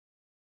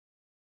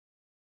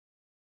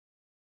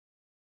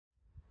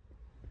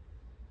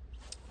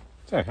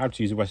So, how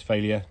to use a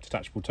Westfalia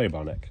detachable tow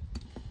bar neck.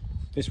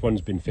 This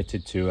one's been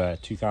fitted to a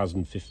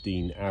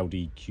 2015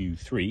 Audi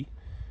Q3.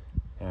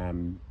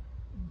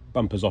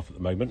 Bumper's off at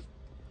the moment.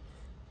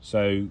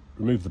 So,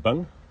 remove the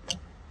bung.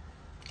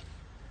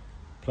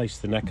 Place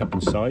the neck up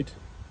inside.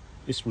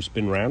 This will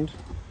spin round.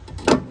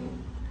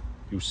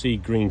 You'll see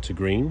green to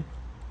green,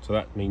 so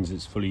that means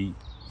it's fully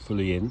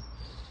in.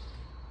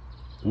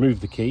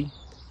 Remove the key,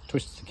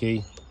 twist the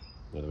key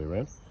the other way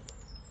around,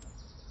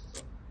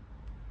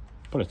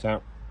 pull it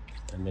out,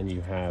 and then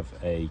you have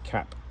a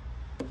cap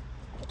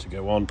to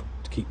go on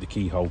to keep the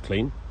keyhole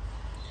clean.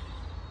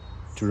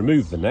 To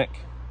remove the neck,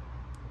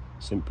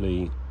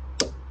 simply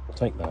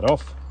take that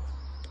off,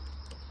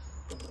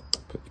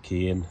 put the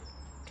key in,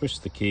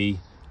 twist the key,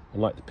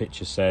 and like the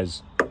picture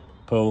says,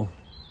 pull,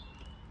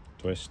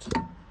 twist,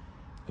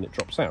 and it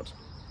drops out.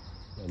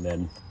 And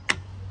then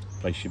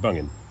place your bung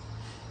in.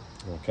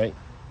 Okay,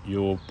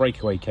 your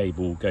breakaway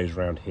cable goes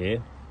around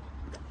here,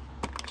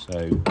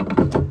 so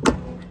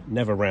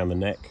never round the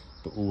neck,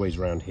 but always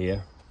round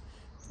here.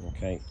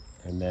 Okay,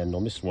 and then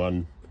on this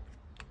one,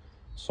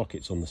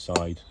 sockets on the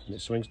side, and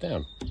it swings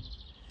down.